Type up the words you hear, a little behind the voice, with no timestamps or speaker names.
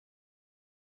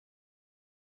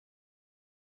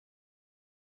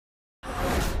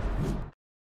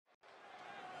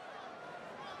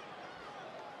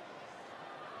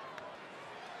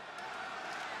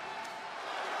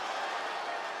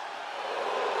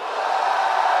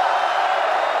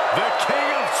The king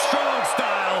of strong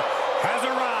style has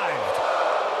arrived.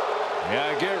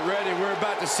 Yeah, get ready. We're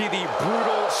about to see the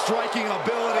brutal striking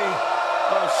ability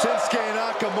of Shinsuke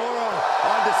Nakamura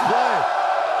on display.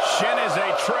 Shin is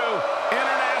a true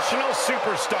international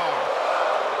superstar.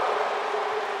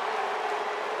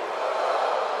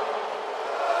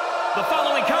 The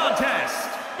following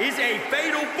contest is a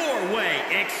Fatal 4-Way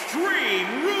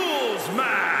Extreme Rules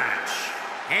match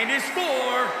and is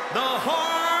for the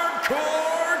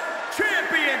Hardcore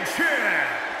Championship.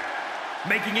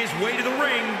 Making his way to the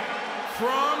ring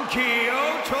from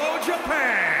Kyoto,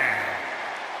 Japan,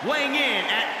 weighing in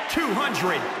at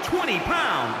 220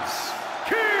 pounds,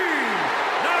 King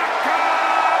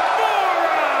Nakamura!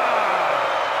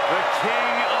 The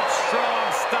king of strong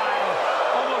style,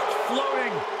 almost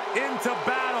floating into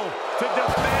battle to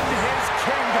defend his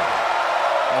kingdom.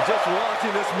 And just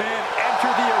watching this man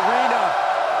enter the arena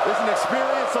is an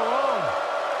experience alone.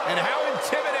 And how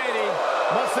intimidating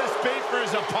must this be for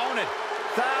his opponent?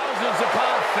 Thousands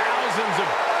upon thousands of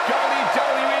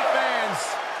WWE fans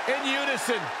in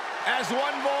unison as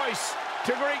one voice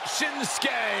to greet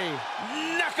Shinsuke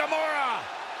Nakamura.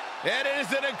 And it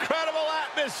is an incredible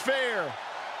atmosphere.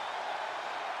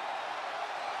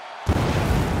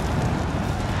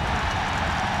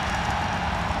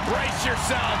 Brace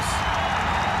yourselves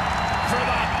for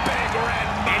the big red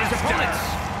monster. And his opponents,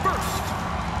 first,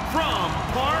 from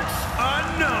parts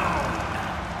unknown,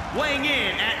 weighing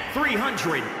in at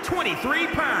 323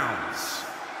 pounds,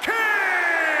 Kane!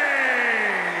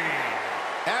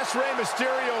 Ask Rey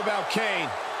Mysterio about Kane.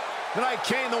 Tonight,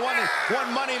 Kane, the one that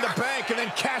won Money in the Bank and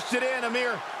then cashed it in a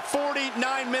mere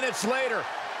 49 minutes later.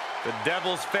 The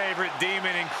Devil's favorite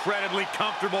demon, incredibly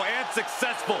comfortable and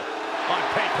successful on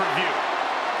pay-per-view.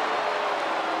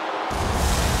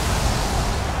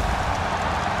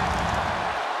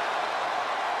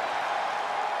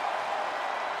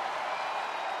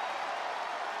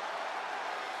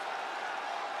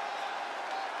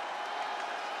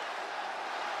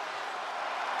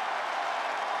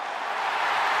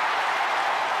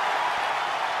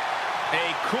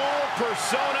 A cool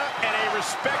persona and a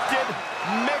respected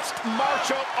mixed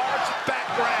martial arts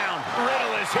background.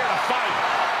 Riddle is here to fight.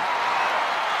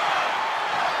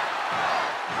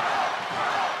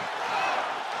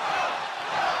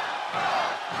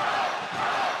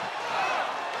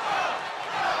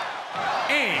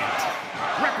 And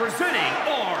representing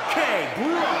RK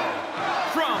Bro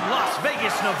from Las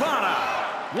Vegas, Nevada,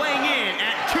 weighing in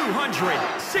at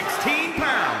 216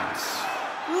 pounds,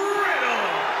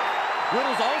 Riddle!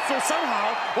 Riddle's also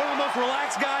somehow one of the most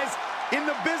relaxed guys in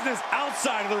the business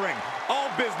outside of the ring.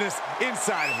 All business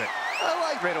inside of it. I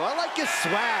like Riddle. I like his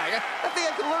swag. I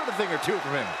think I can learn a thing or two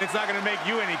from him. It's not going to make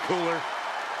you any cooler.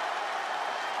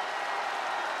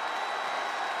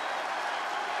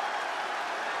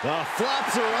 The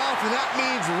flops are off, and that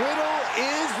means Riddle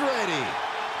is ready.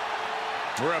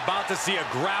 We're about to see a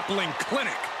grappling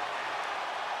clinic.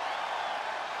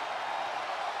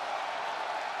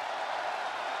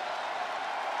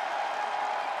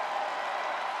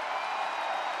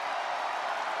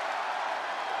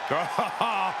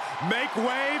 Make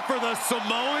way for the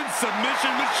Samoan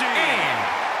submission machine. And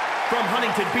from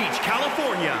Huntington Beach,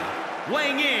 California,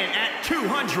 weighing in at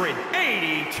 282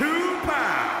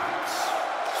 pounds,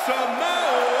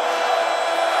 Samoa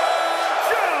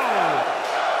Joe!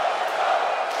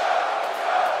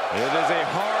 It is a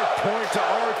hard point to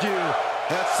argue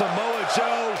that Samoa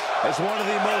Joe is one of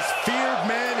the most feared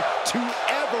men to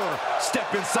ever step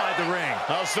inside the ring.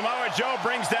 Well, Samoa Joe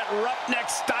brings that roughneck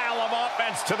style of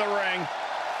offense to the ring.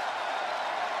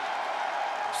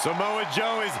 Samoa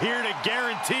Joe is here to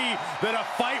guarantee that a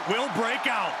fight will break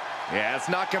out. Yeah, it's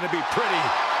not going to be pretty,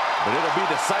 but it'll be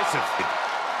decisive.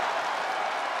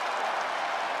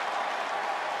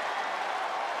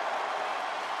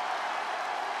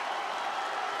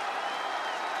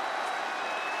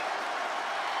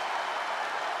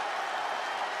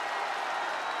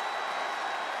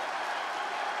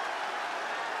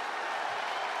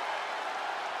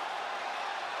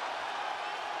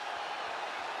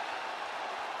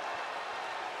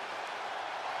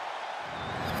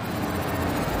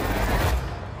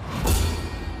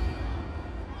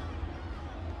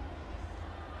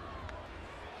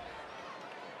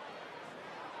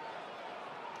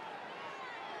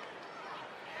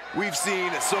 We've seen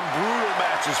some brutal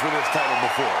matches for this title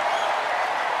before.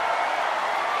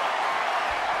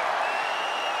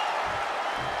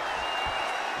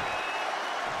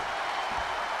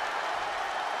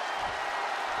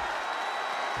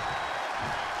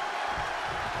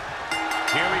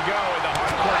 Here we go, and the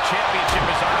Hardcore Championship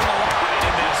is on the line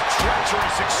in this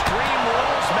treacherous Extreme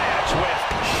Rules match with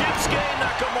Shinsuke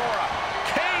Nakamura Nakamura,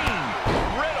 Kane,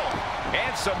 Riddle, and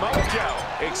Samoa Joe.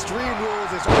 Extreme Rules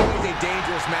is always a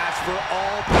dangerous match for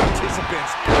all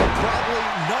participants. Probably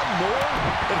none more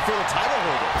than for the title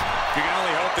holder. You can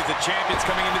only hope that the champion's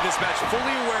coming into this match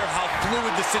fully aware of how fluid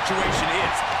the situation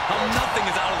is, how nothing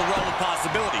is out of the realm of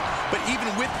possibility. But even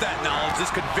with that knowledge,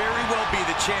 this could very well be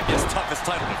the champion's toughest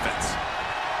title defense.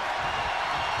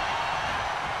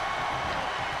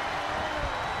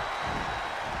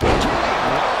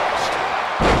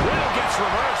 Riddle gets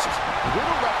reversed.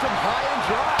 Riddle left him high and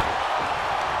dry.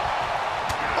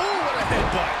 Oh, what a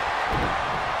headbutt.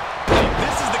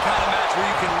 This is the kind of match where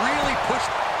you can really push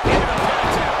Into the pin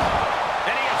attempt.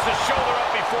 And he gets the shoulder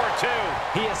up before two.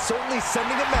 He is certainly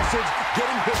sending a message,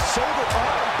 getting his shoulder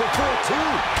up before two.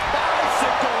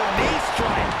 Bicycle knee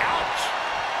strike. Ouch.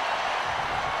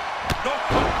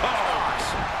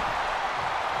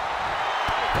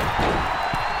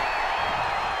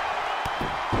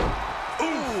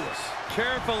 Ooh,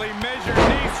 carefully measured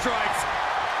knee strikes.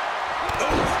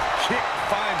 Ooh, kick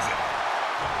finds it.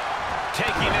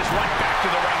 Taking his right back to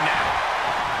the ring now.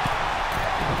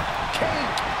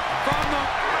 Kane from the...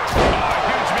 Oh,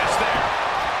 huge miss there.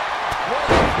 What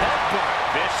a headbutt.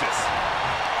 Vicious.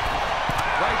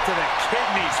 Right to the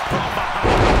kidneys from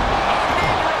behind.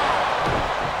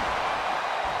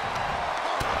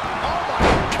 Oh my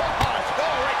gosh.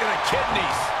 Oh, right to the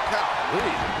kidneys.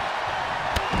 Golly.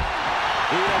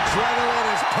 The adrenaline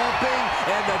is pumping,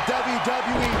 and the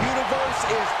WWE Universe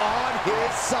is on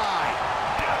his side.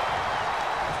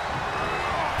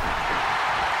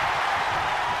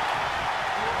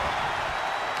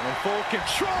 In full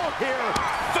control here.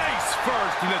 Face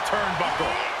first in the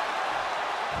turnbuckle.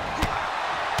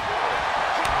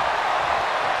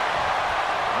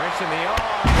 Nice in the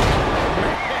arm.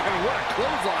 Man, what a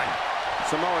clothesline.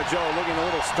 Samoa Joe looking a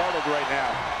little startled right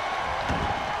now.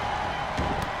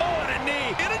 Oh, and a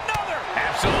knee. And another.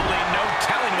 Absolutely no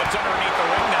telling what's underneath the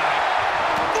ring tonight.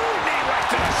 Ooh, knee right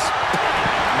to the spine.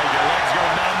 Make your legs go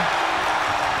numb.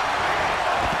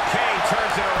 Kane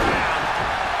turns it around.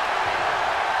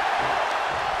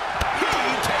 He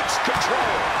takes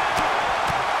control.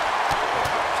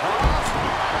 Tough.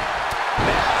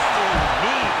 Nasty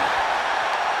knee.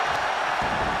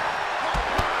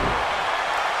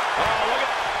 Oh, look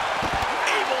at...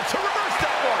 Able to reverse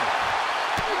that one.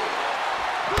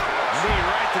 Knee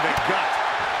right to the gut.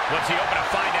 What's he hoping to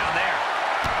find down there?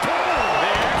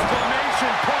 The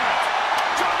exclamation point.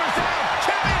 Driver's down.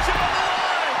 Championship on the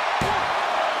line.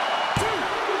 1,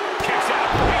 2. Kicks out.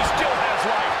 He still has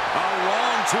life. A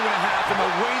long 2.5 in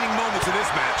the waning moments of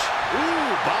this match.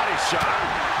 Ooh, body shot.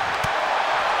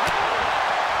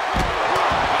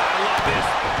 I love this.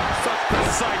 Such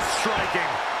precise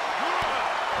striking.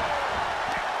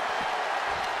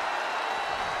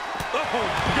 Oh,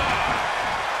 God.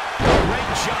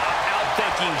 Great job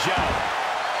outthinking Joe.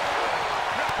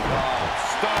 Oh,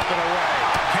 stomping away.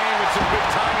 Kane with some good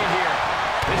timing here.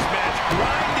 This match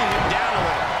grinding him down a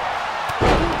little.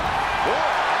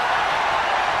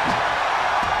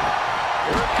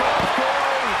 Here it comes,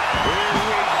 Corey. Here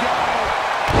we go.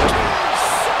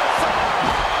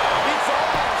 It's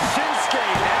all Shinsuke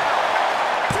now.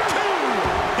 2.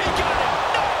 He got it.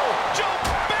 No. Joe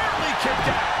barely kicked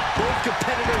out. Both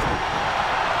competitors.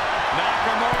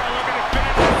 Nakamura looking to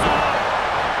finish this off.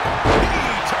 He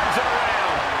turns it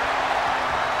around.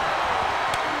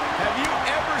 Have you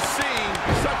ever seen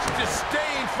such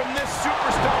disdain from this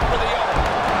superstar for the other?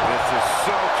 This is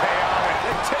so chaotic.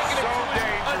 They're taking it So to a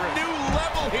dangerous. new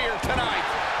level here tonight.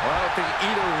 Well, I don't think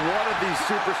either one of these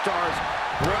superstars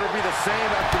will ever be the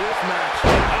same after this match.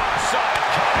 Oh, saw it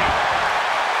coming.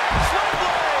 Sling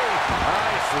blade.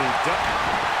 Nicely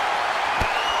done.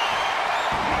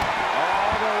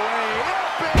 All the way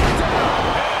up and down.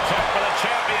 An attempt for the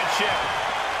championship.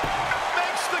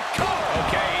 Makes the cover.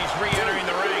 Okay, he's re-entering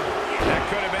the ring. That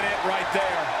could have been it right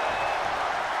there.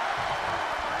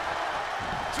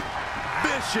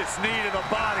 Vicious knee to the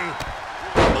body.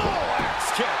 Oh,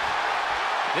 axe kick.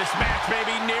 This match may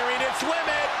be nearing its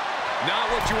limit. Not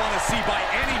what you want to see by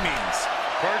any means.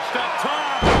 Perched up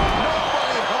top.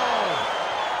 Nobody home.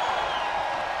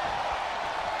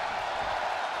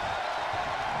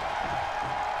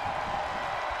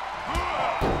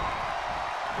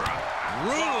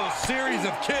 Brutal series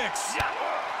of kicks.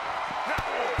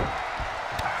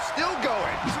 Still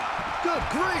going. Good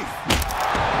grief.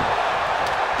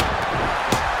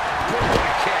 Good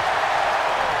kick.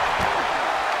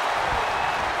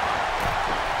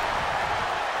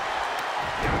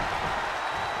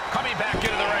 Coming back into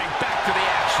the ring. Back to the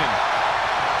action.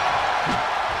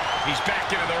 He's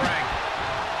back into the ring.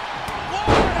 What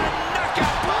a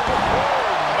knockout. Oh,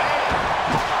 man.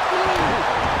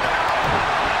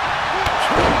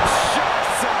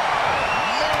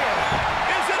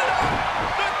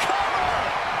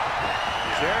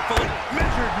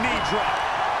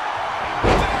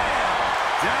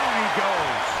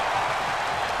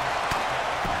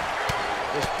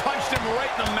 Just punched him right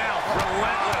in the mouth.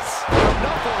 Relentless.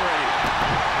 Enough already.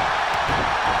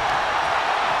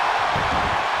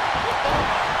 Oh,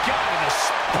 my God, in the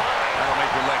spine. That'll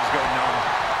make your legs go numb.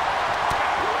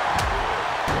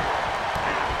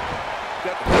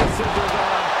 Got the scissors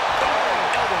on.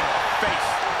 Oh, elbow in the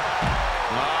face.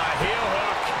 Heel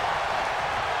hook.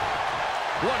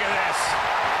 Look at this.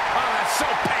 Oh, that's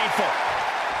so painful.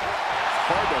 It's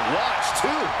hard to watch,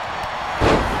 too.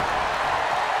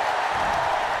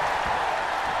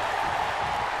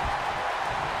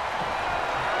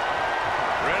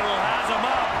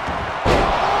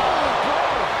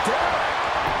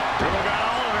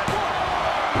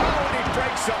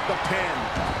 Up the pin.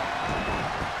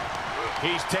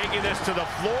 He's taking this to the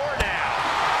floor now.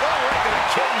 Oh, right to the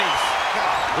kidneys.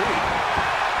 Golly.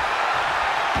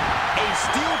 A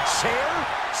steel chair?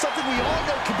 Something we all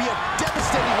know can be a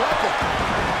devastating weapon.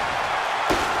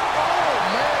 Oh,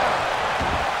 man.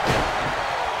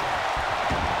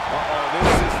 Uh-oh,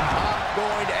 this is not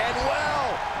going to end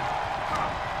well.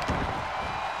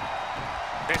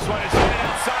 This one is headed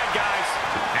outside, guys.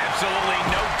 Absolutely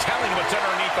no telling what's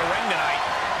underneath the ring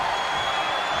tonight.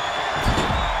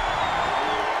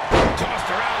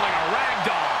 Tossed around like a rag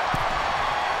doll.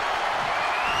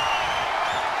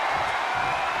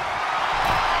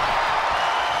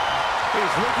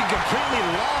 He's looking completely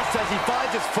lost as he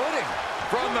finds his footing.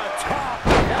 From the top.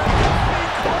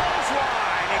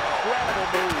 Clothesline. Incredible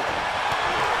move.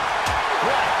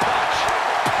 What a punch.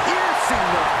 Piercing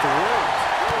the throat.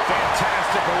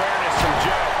 Fantastic awareness from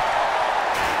Joe.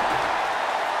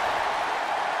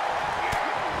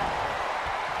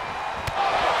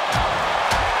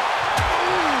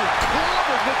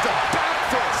 With the back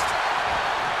fist.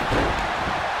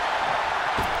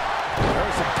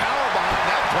 There's some power behind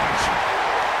that punch.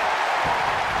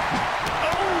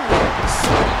 Oh,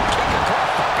 kick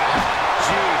across the back.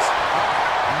 Jeez.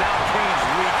 Now Kane's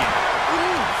leaking.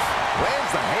 Oof.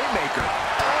 Lands the haymaker.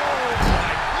 Oh,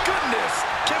 my goodness.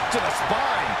 Kick to the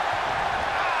spine.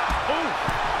 Ooh.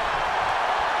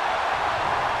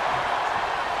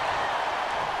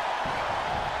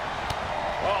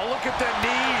 Oh, look at the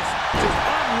knees. Just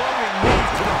unloading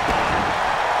knees to the bottom.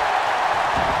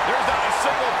 There's not a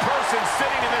single person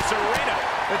sitting in this arena.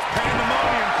 It's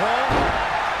pandemonium, Cole.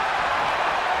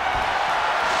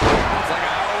 It's like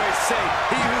I always say,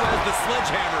 he who has the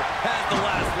sledgehammer has the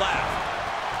last laugh.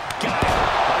 Got it.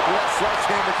 Like what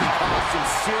sledgehammer can cause some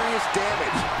serious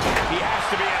damage. He has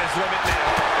to be at his limit now.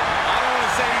 I don't want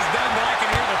to say he's done, but I can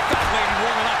hear the fat lady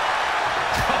warming up.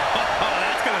 Oh,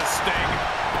 that's going to sting.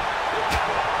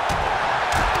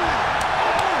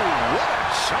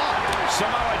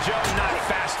 Samoa Joe not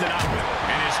fast enough,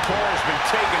 and his core has been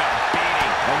taking a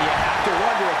beating. And you have to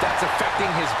wonder if that's affecting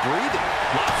his breathing.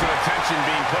 Lots of attention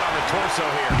being put on the torso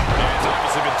here. Yeah, it's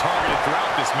obviously been targeted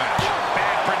throughout this match.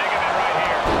 Bad predicament right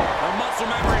here. The muscle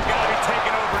memory's got to be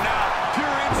taken over now.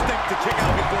 Pure instinct to kick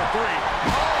out before 3.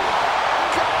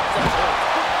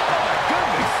 Oh, my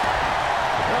goodness.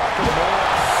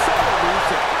 Nakamura so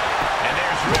elusive. And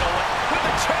there's Riddle with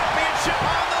the championship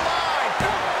on the line.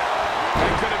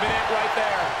 That could have been it right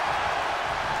there.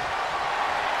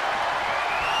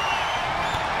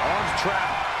 Arms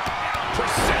trapped.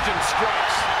 Precision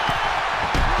strikes.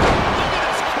 Look at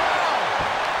this crowd.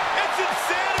 It's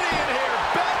insanity in here.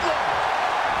 Bedlam.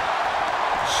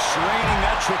 Straining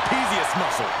that trapezius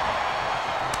muscle.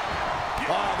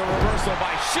 Oh, the reversal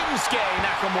by Shinsuke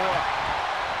Nakamura.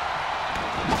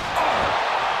 Oh.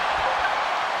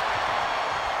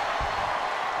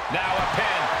 Now a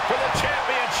pin for the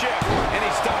championship. And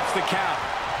he stops the count.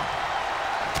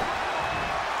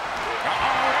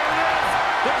 Uh-oh, there it is.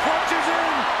 The punch is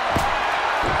in.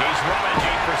 He's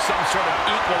rummaging for some sort of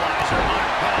equalizer.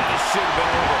 Oh, this should have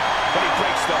been over. But he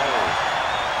breaks the hold.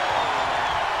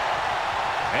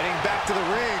 Heading back to the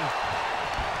ring.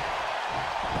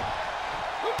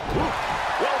 Ooh,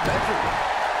 well measured.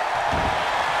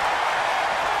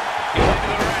 Into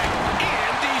the ring.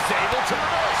 And he's able to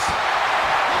reverse.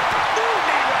 Ooh,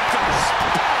 knee right to the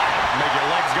spine. Make your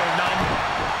legs go numb.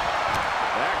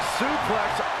 Back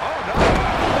suplex. Oh, no.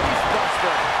 Face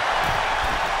buster.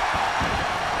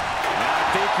 I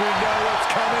think we know what's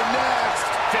coming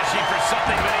next. Fishing for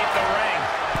something beneath the ring.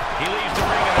 He leaves the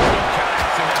ring and there's no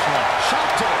countouts in this one. Shot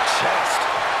to the chest.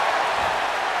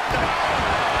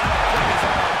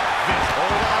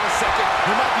 Hold on a second.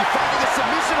 He might be finding a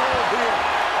submission hold here.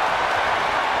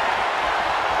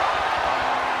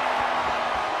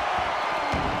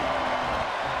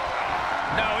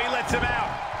 No, he lets him out.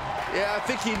 Yeah, I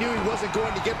think he knew he wasn't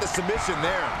going to get the submission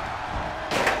there.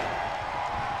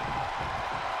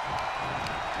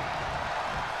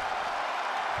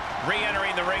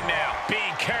 Re-entering the ring now. Big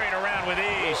carried around with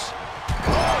ease.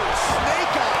 Oh,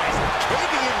 snake eyes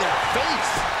caving in their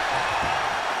face.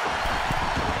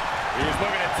 He's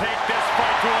looking to take this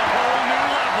fight to a whole new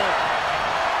level.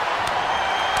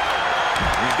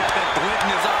 He's got that glint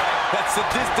in his eye, that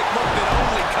sadistic look that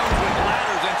only comes when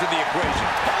ladders enter the equation.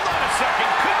 Hold on a second.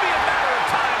 Could be a matter of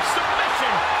time.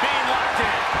 Submission being locked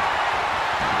in.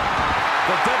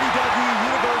 The WWE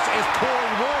Universe is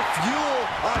pouring more fuel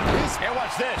on his... And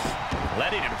watch this.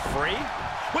 Letting him free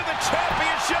with the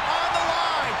championship on the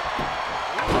line.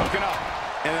 Broken up.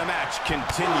 And the match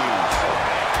continues.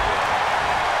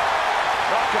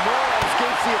 Nakamura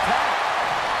escapes the attack.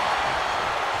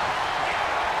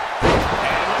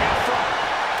 And look out front.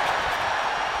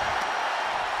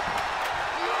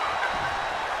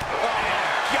 Oh,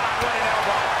 God, what an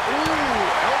elbow. Ooh,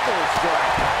 elbow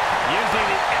strike. Using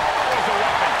the elbow as a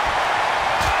weapon.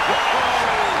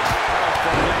 That'll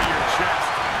fillet your chest.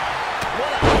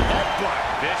 What a headbutt.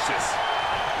 Vicious.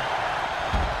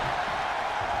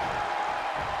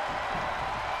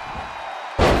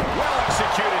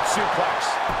 Well-executed suplex.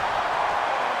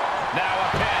 Now a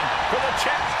pin for the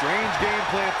champ. Strange game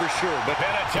plan for sure, but...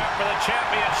 Pin attempt for the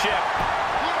championship.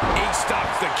 He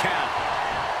stops the count.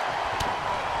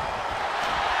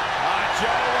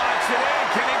 Joe locks it in.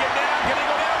 Can he get down? Can he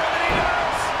go down? And he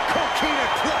does. Coquina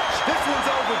clutch. This one's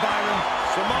over, Byron.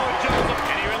 Samoa Joe,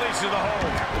 and he releases the hold.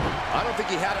 I don't think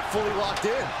he had it fully locked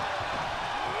in.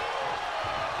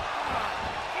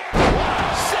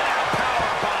 Sit-out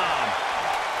powerbomb.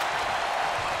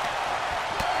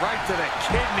 Right to the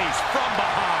kidneys from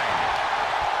behind.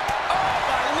 Oh,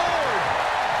 my Lord.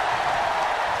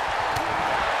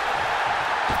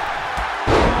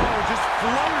 Oh, just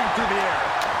floating through the air.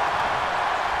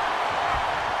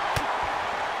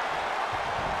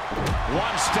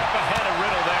 One step ahead of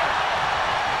Riddle there.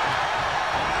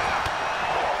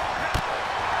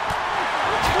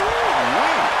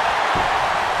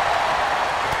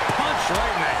 Punch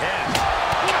right in the head.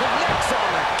 Connects on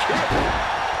the kick.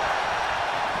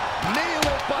 Nail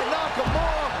it by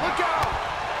Nakamura. Look out.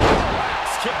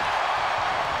 Last kick.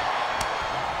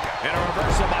 And a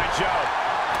reversal by Joe.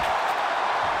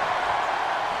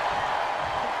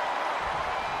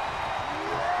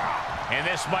 And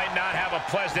this might not have a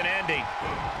pleasant ending.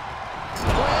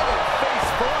 Planted face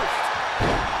first.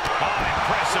 Oh,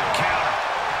 impressive counter.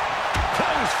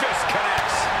 Closed fist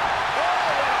connects. Oh,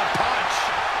 what a punch.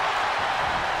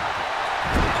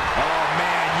 Oh,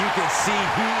 man, you can see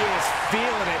he is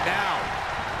feeling it now.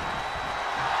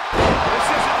 This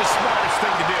isn't the smartest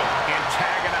thing to do.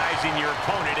 Antagonizing your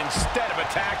opponent instead of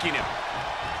attacking him.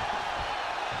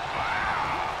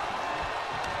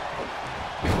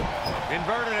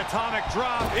 Inverted atomic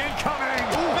drop incoming.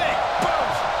 Ooh. Big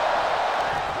boom.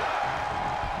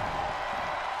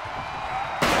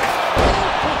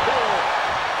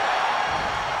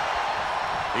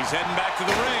 He's heading back to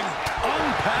the ring.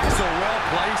 Unpacks a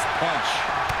well-placed punch.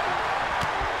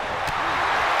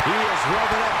 He is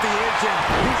revving up the engine.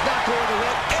 He's not going to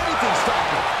let anything stop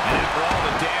him. And after all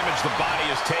the damage the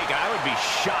body has taken, I would be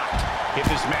shocked if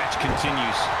this match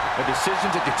continues. A decision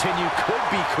to continue could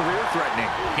be career-threatening.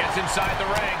 Gets inside the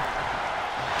ring.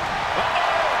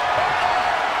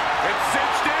 It's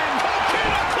cinched in.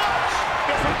 Coquina clutch.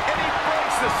 And he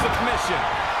breaks the submission.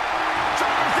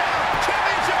 Drives down.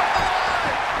 Championship on the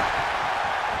line.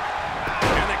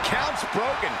 And the count's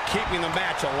broken, keeping the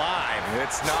match alive.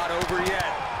 It's not over yet.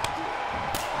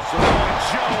 Samoa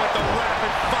Joe with the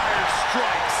rapid-fire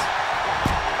strikes.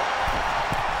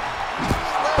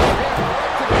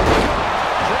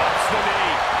 Drops the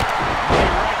knee.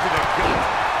 Knee right to the gut.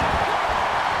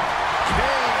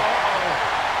 Kane,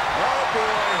 oh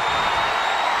boy.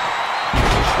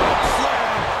 Choke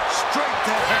slam straight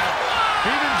to hell.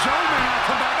 Even Joe may not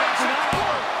come back after that.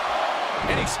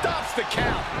 And he stops the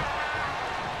count.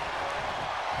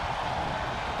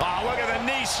 Oh, look at the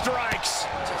knee strikes.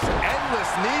 Just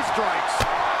endless knee strikes.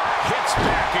 Hits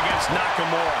back against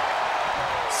Nakamura.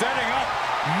 Setting up.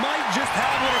 Might just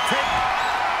have what it takes.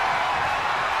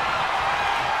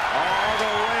 All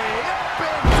the way up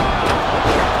and down.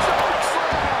 Choke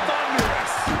slam.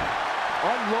 Thunderous.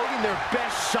 Unloading their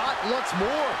best shot once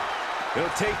more.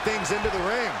 He'll take things into the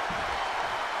ring.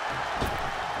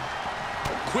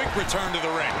 Quick return to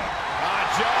the ring.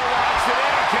 Joe locks it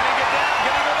in. Can he get down?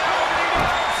 Can he go down? And he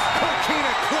does.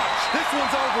 Coquina clutch. This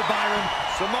one's over, Byron.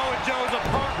 Samoa Joe's a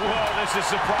punk. Whoa, this is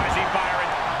surprising, Byron.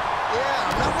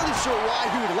 Yeah, I'm not really sure why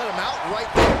he would let him out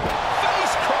right there.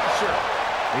 Face crusher.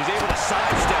 He's able to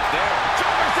sidestep there.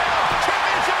 Joker's down.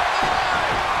 Championship on the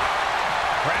line.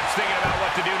 Perhaps thinking about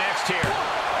what to do next here.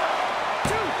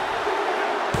 1, 2,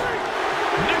 3.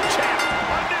 New champ.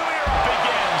 A new era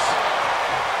begins.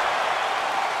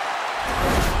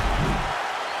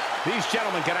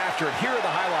 gentlemen get after it. Here are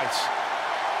the highlights.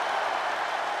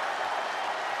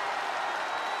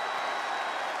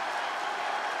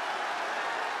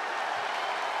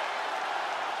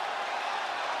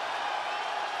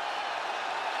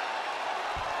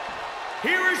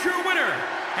 Here is your winner,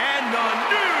 and the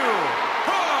new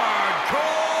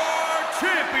Hardcore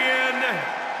Champion,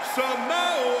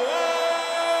 Samoa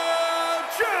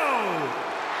Joe.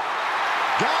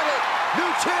 Got it.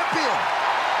 New champion.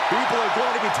 People are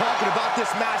going to be talking about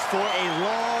this match for a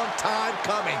long time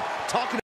coming.